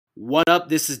What up?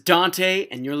 This is Dante,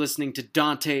 and you're listening to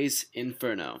Dante's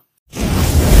Inferno.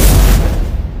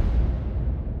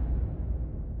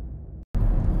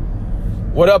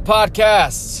 What up,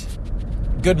 podcasts?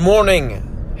 Good morning.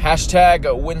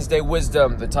 Hashtag Wednesday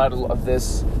Wisdom, the title of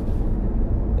this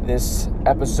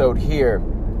episode here.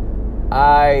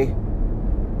 I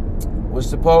was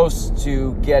supposed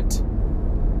to get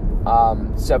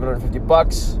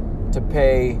 $750 to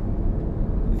pay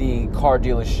the car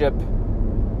dealership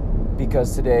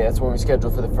because today that's when we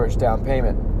scheduled for the first down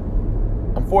payment.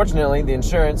 Unfortunately, the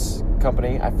insurance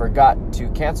company, I forgot to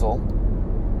cancel,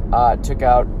 took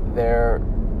out their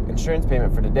insurance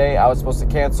payment for today. I was supposed to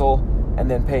cancel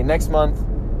and then pay next month.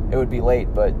 It would be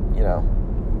late, but you know,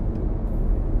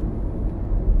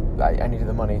 I needed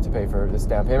the money to pay for this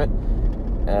down payment,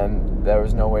 and there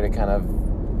was no way to kind of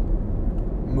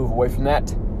move away from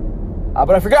that.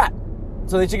 But I forgot,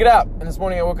 so they took it out. And this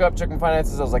morning I woke up, checked my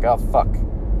finances. I was like, oh fuck,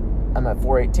 I'm at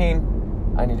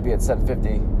 418. I need to be at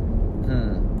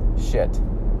 750. Shit.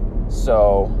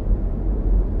 So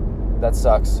that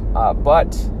sucks.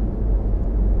 But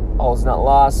all is not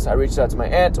lost. I reached out to my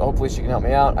aunt. Hopefully she can help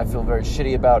me out. I feel very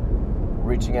shitty about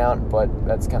reaching out, but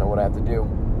that's kind of what I have to do.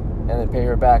 And then pay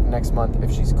her back next month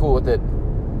if she's cool with it.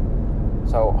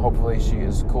 So hopefully she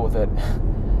is cool with it.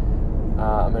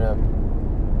 I'm in a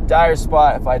dire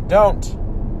spot. If I don't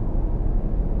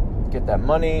get that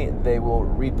money, they will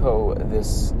repo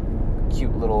this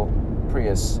cute little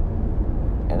Prius,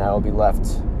 and I will be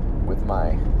left with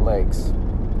my legs,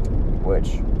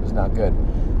 which is not good.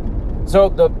 So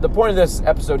the point of this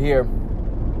episode here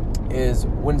is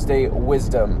Wednesday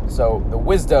Wisdom. So the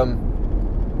wisdom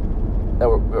that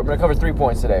we're going to cover 3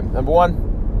 points today. Number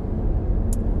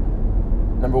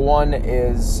one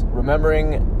is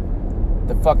remembering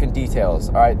the fucking details.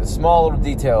 All right, the small little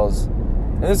details.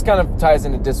 And this kind of ties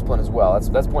into discipline as well.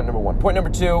 That's point number one. Point number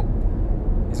two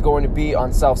is going to be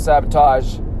on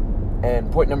self-sabotage.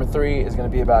 And point number three is going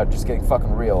to be about just getting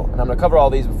fucking real. And I'm going to cover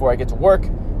all these before I get to work.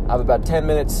 I have about 10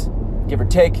 minutes, give or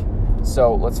take.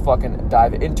 So let's fucking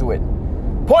dive into it.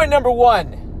 Point number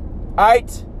one. All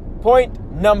right? Point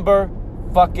number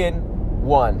fucking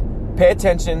one. Pay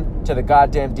attention to the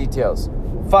goddamn details.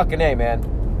 Fucking A, man.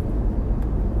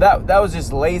 That was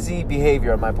just lazy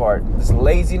behavior on my part. This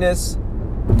laziness.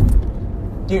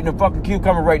 Eating a fucking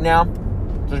cucumber right now, so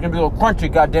it's gonna be a little crunchy,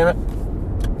 goddammit.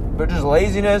 But just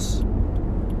laziness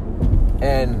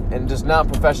and just not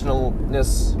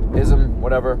professionalism,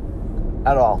 whatever,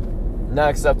 at all. Not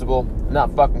acceptable,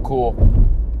 not fucking cool.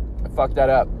 I fucked that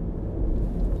up.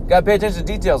 Gotta pay attention to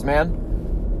details, man.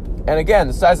 And again,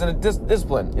 the size of the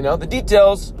discipline. You know, the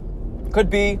details could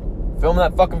be filming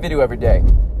that fucking video every day.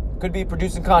 Could be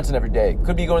producing content every day.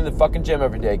 Could be going to the fucking gym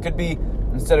every day. Could be,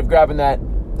 instead of grabbing that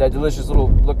delicious little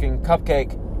looking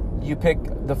cupcake, you pick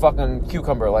the fucking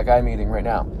cucumber like I'm eating right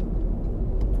now.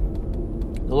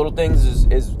 The little things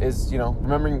is you know,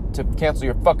 remembering to cancel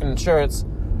your fucking insurance.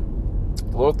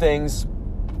 The little things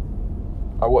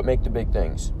are what make the big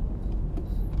things.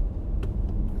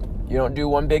 You don't do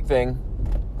one big thing,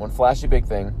 one flashy big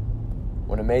thing,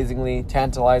 one amazingly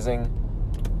tantalizing,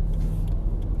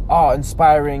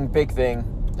 inspiring big thing,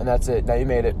 and that's it. Now you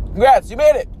made it. Congrats, you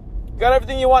made it. You got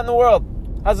everything you want in the world.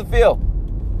 How's it feel?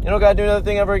 You don't gotta do another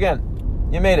thing ever again.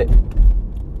 You made it.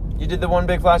 You did the one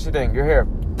big flashy thing. You're here.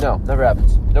 No, never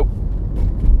happens. Nope.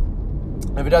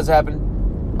 If it does happen,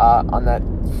 on that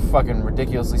fucking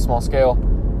ridiculously small scale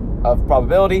of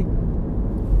probability,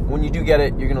 when you do get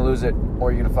it, you're gonna lose it,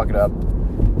 or you're gonna fuck it up,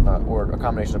 or a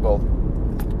combination of both.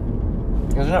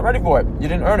 Because you're not ready for it. You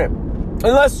didn't earn it.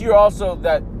 Unless you're also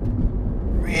that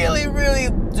really,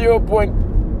 really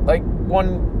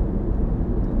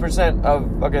 0.1% of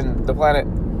fucking the planet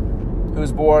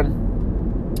who's born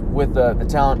with the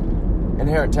talent,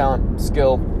 inherent talent,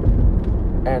 skill,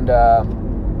 and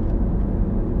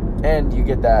you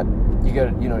get that. You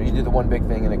get, you know, you do the one big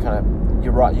thing and it kind of,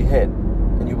 you hit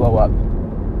and you blow up.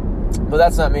 But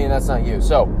that's not me and that's not you.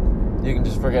 So you can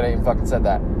just forget I even fucking said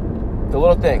that. The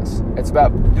little things. It's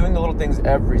about doing the little things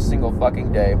every single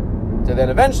fucking day to then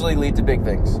eventually lead to big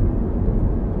things.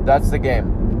 That's the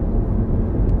game.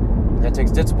 And it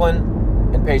takes discipline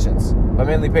and patience. But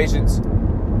mainly patience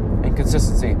and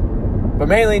consistency. But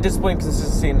mainly discipline,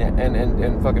 consistency,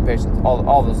 and fucking patience.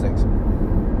 All those things.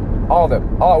 All of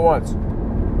them. All at once.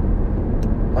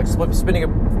 Like spinning a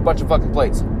bunch of fucking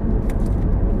plates.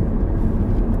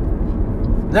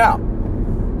 Now,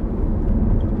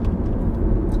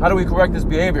 how do we correct this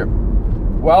behavior?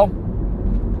 Well,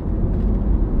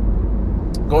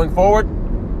 going forward,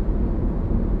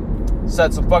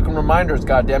 set some fucking reminders,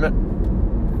 goddammit.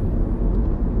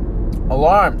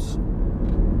 Alarms.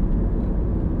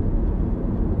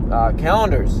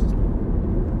 calendars.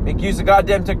 Make use of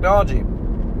goddamn technology.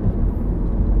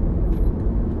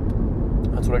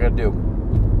 That's what I gotta do.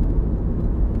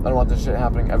 I don't want this shit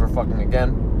happening ever fucking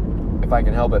again, if I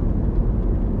can help it.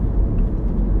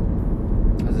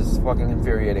 Because this is fucking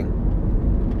infuriating.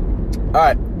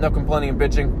 Alright, enough complaining and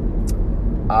bitching.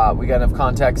 We got enough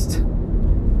context.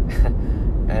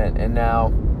 and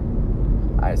now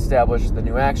I established the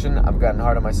new action. I've gotten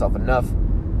hard on myself enough.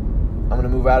 I'm going to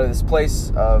move out of this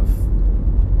place of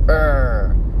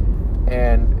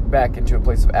and back into a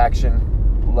place of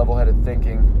action, level-headed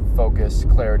thinking, focus,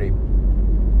 clarity.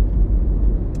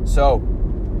 So,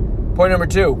 point number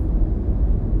 2.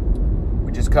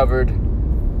 We just covered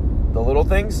the little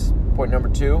things. Point number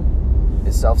 2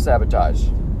 is self-sabotage.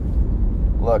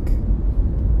 Look,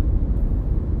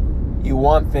 you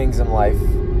want things in life.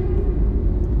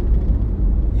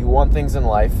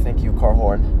 Thank you, car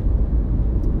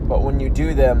horn. But when you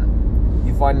do them,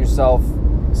 you find yourself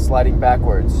sliding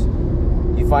backwards.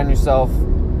 You find yourself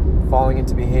falling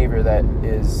into behavior that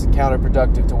is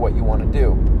counterproductive to what you want to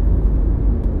do.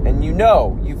 And you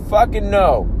fucking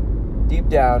know, deep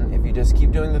down, if you just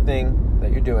keep doing the thing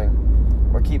that you're doing,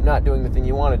 or keep not doing the thing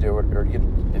you want to do, or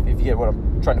if you get what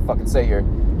I'm trying to fucking say here,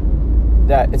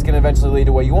 that it's going to eventually lead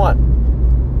to what you want.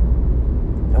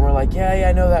 And we're like, yeah,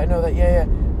 I know that, yeah.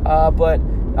 But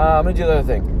I'm going to do the other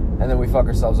thing. And then we fuck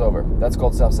ourselves over. That's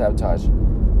called self-sabotage.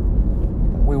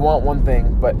 We want one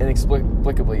thing, but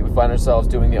inexplicably, we find ourselves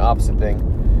doing the opposite thing,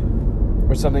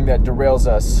 or something that derails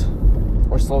us,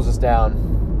 or slows us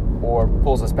down, or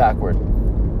pulls us backward.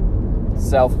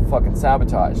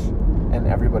 Self-fucking-sabotage. And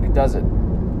everybody does it.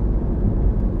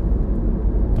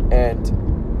 And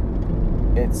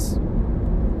it's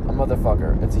a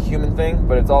motherfucker. It's a human thing,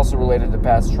 but it's also related to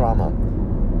past trauma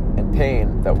and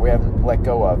pain that we haven't let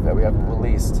go of, that we haven't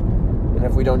released. And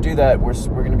if we don't do that, we're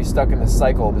going to be stuck in this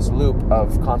cycle, this loop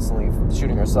of constantly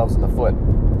shooting ourselves in the foot.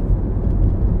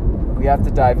 We have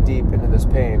to dive deep into this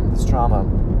pain, this trauma.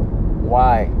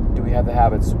 Why do we have the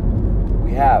habits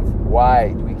we have? Why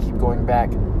do we keep going back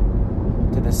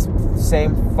to this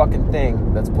same fucking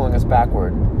thing that's pulling us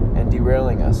backward and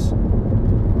derailing us?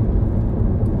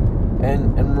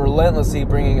 And relentlessly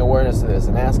bringing awareness to this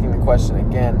and asking the question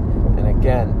again and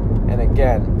again and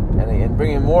again and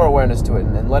bringing more awareness to it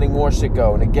and letting more shit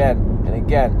go and again and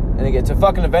again and again, to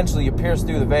fucking eventually you pierce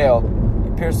through the veil,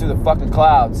 you pierce through the fucking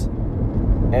clouds,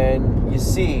 and you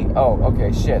see, oh,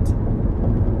 okay, shit,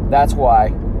 that's why.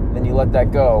 Then you let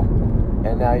that go,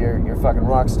 and now you're fucking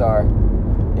rock star,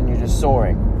 and you're just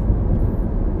soaring.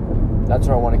 That's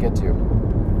where I want to get to.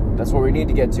 That's where we need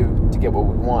to get get what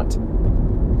we want.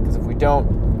 Because if we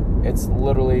don't, it's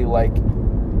literally like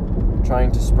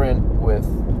trying to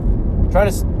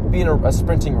be in a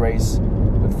sprinting race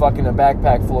with fucking a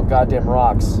backpack full of goddamn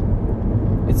rocks.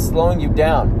 It's slowing you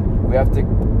down. We have to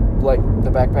let the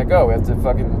backpack go. We have to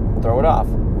fucking throw it off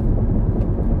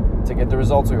to get the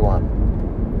results we want.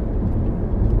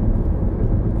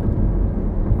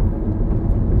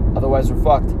 Otherwise, we're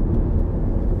fucked.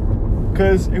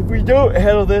 Because if we don't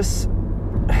handle this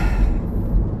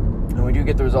and we do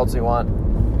get the results we want,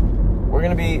 we're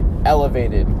going to be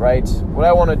elevated, right? What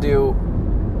I want to do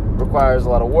requires a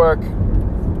lot of work,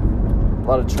 a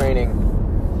lot of training.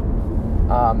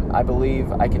 I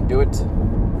believe I can do it.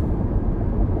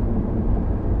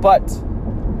 But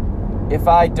if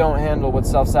I don't handle what's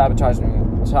self-sabotaging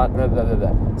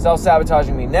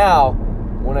me now,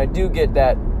 when I do get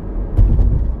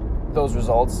those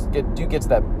results, get to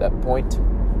that point,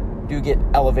 do get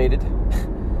elevated,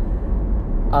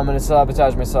 I'm going to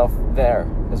sabotage myself there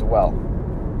as well.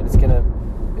 And it's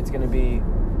going to be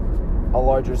a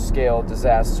larger scale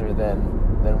disaster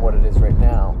than what it is right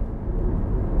now.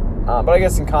 But I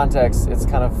guess in context, it's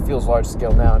kind of feels large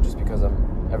scale now just because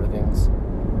everything's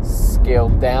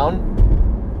scaled down.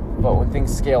 But when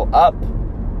things scale up,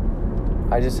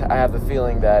 I have the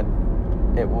feeling that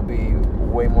it will be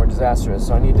way more disastrous.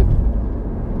 So I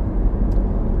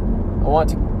want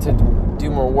to do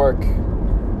more work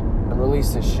and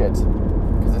release this shit,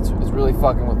 because it's really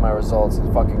fucking with my results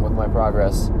and fucking with my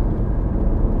progress.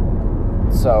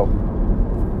 So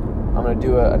I'm gonna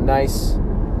do a nice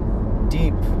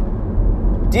deep,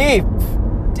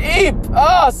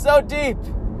 oh, so deep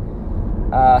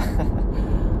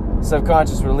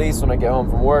subconscious release when I get home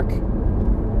from work.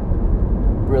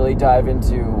 Really dive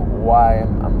into why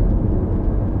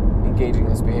I'm engaging in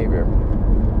this behavior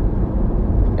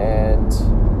and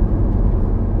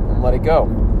let it go.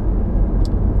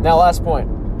 Now, last point.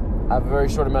 I have a very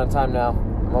short amount of time now.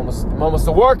 I'm almost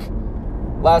to work.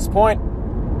 Last point.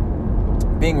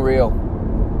 Being real.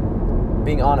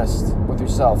 Being honest with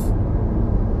yourself.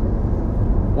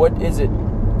 What is it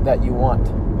that you want?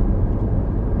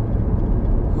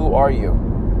 Who are you?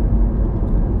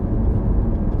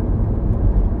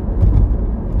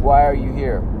 Why are you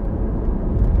here?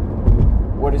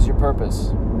 What is your purpose?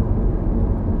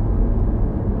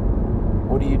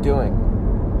 What are you doing?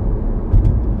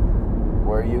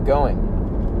 Where are you going?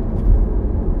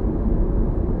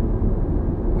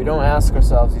 We don't ask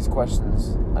ourselves these questions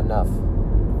enough.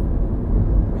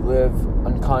 We live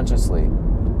unconsciously.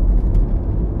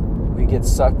 We get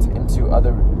sucked into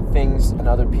other things and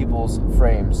other people's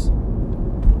frames.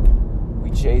 We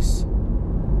chase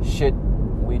shit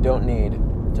we don't need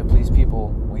to please people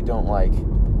we don't like.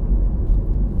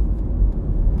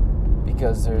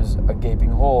 Because there's a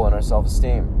gaping hole in our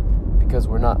self-esteem. Because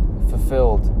we're not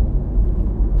fulfilled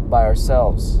by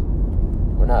ourselves.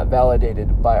 We're not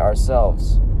validated by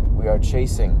ourselves. We are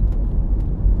chasing.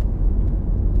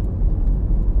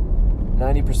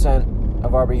 90%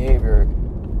 of our behavior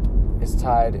is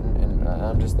tied, and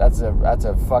I'm just that's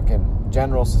a fucking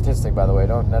general statistic, by the way.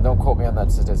 Don't quote me on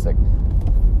that statistic.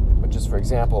 But just for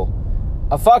example,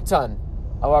 a fuck ton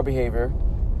of our behavior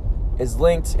is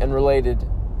linked and related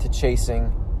to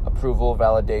chasing approval,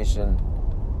 validation,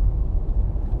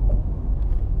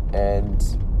 and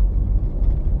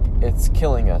it's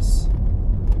killing us.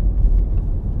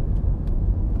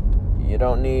 You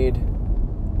don't need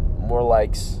more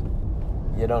likes.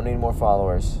 You don't need more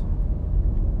followers.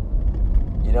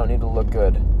 You don't need to look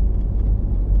good.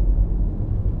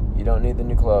 You don't need the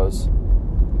new clothes.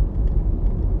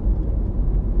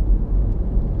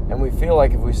 And we feel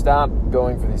like if we stop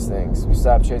going for these things, we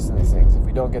stop chasing these things, if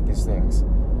we don't get these things,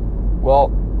 well,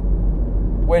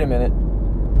 wait a minute.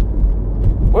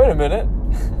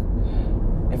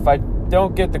 If I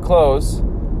don't get the clothes,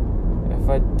 if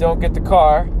I don't get the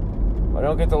car, if I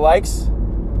don't get the likes,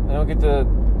 if I don't get the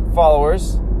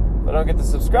followers, if I don't get the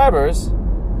subscribers,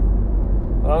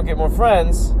 if I don't get more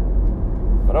friends,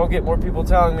 if I don't get more people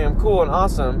telling me I'm cool and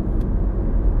awesome,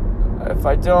 if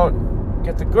I don't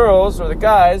get the girls or the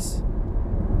guys,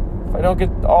 if I don't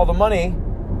get all the money,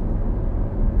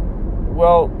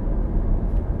 well,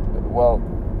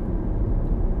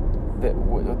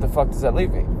 what the fuck does that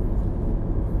leave me?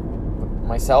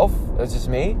 Myself? It's just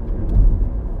me?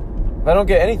 If I don't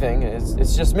get anything,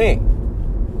 it's just me.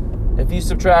 If you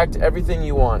subtract everything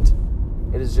you want,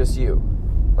 it is just you.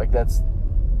 Like that's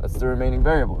the remaining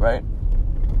variable, right?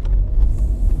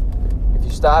 If you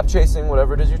stop chasing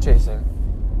whatever it is you're chasing,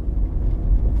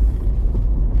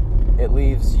 it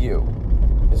leaves you.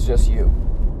 It's just you.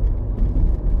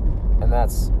 And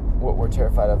that's what we're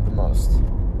terrified of the most.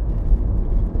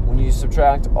 When you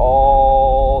subtract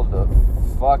all the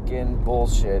fucking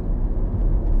bullshit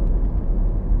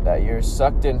that you're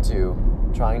sucked into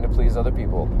trying to please other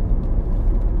people,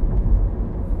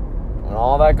 when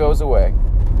all that goes away,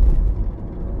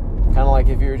 kind of like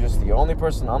if you're just the only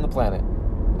person on the planet,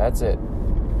 that's it.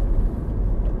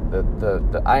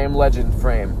 The I Am Legend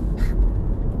frame.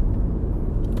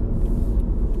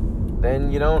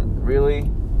 Then you don't really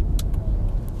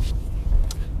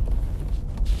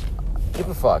give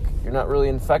a fuck. You're not really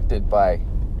infected by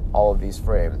all of these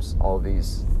frames, all of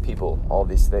these people, all of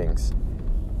these things.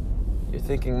 You're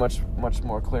thinking much, much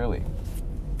more clearly.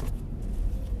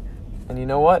 And you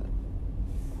know what?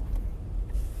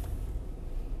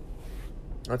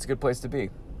 That's a good place to be.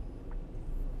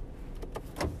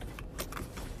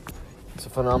 It's a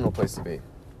phenomenal place to be.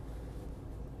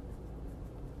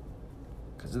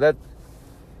 Because that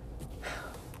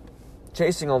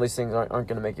chasing all these things aren't going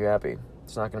to make you happy.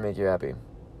 It's not going to make you happy.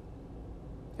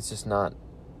 It's just not.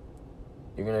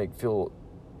 You're going to feel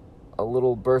a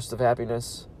little burst of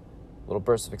happiness, a little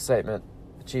burst of excitement,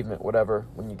 achievement, whatever,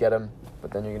 when you get them,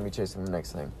 but then you're going to be chasing the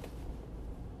next thing.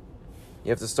 You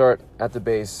have to start at the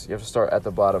base. You have to start at the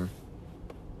bottom.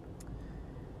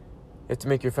 You have to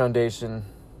make your foundation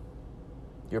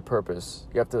your purpose.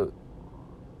 You have to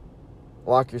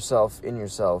lock yourself in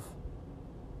yourself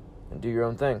and do your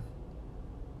own thing.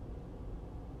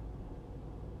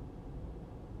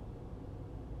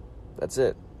 That's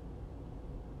it.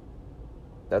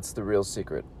 That's the real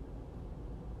secret.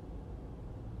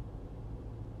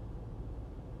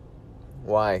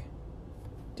 Why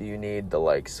do you need the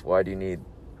likes? Why do you need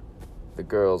the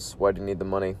girls? Why do you need the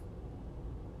money?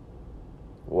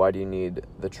 Why do you need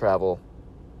the travel?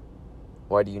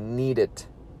 Why do you need it?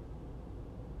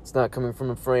 It's not coming from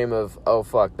a frame of, oh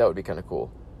fuck, that would be kind of cool.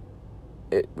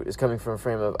 It is coming from a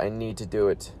frame of, I need to do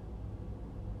it.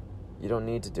 You don't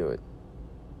need to do it.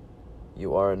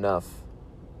 You are enough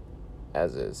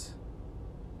as is.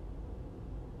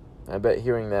 I bet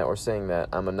hearing that or saying that,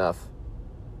 I'm enough,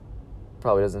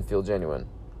 probably doesn't feel genuine.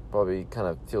 probably kind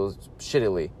of feels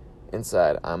shittily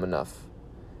inside. I'm enough.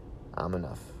 I'm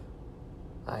enough.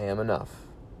 I am enough.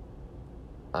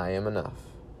 I am enough.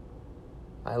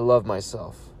 I love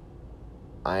myself.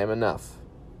 I am enough.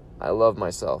 I love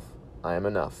myself. I am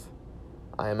enough.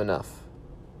 I am enough.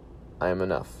 I am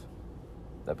enough.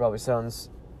 That probably sounds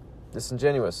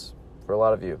disingenuous for a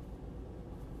lot of you.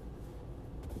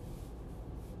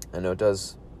 I know it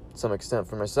does to some extent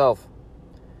for myself.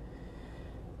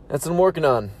 That's what I'm working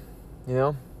on, you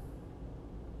know?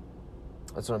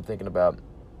 That's what I'm thinking about.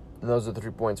 And those are the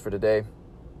 3 points for today.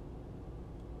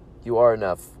 You are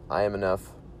enough. I am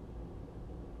enough.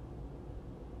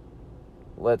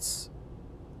 Let's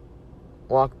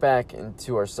walk back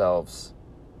into ourselves.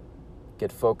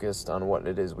 Get focused on what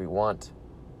it is we want.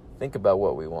 Think about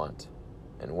what we want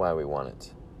and why we want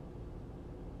it.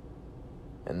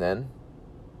 And then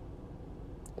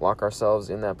lock ourselves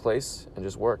in that place and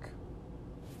just work.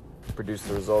 Produce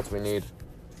the results we need.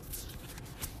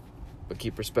 But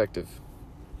keep perspective.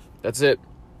 That's it.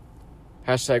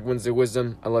 Hashtag Wednesday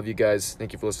Wisdom. I love you guys.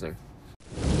 Thank you for listening.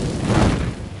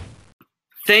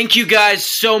 Thank you guys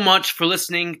so much for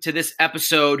listening to this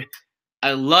episode.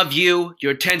 I love you.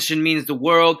 Your attention means the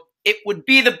world. It would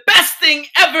be the best thing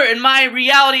ever in my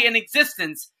reality and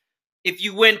existence if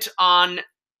you went on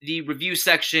the review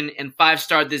section and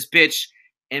 5-starred this bitch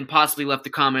and possibly left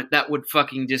a comment. That would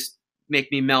fucking just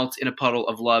make me melt in a puddle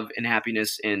of love and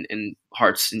happiness and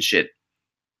hearts and shit.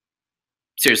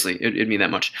 Seriously, it'd mean that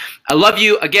much. I love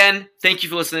you. Again, thank you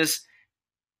for listening to this.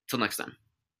 Till next time.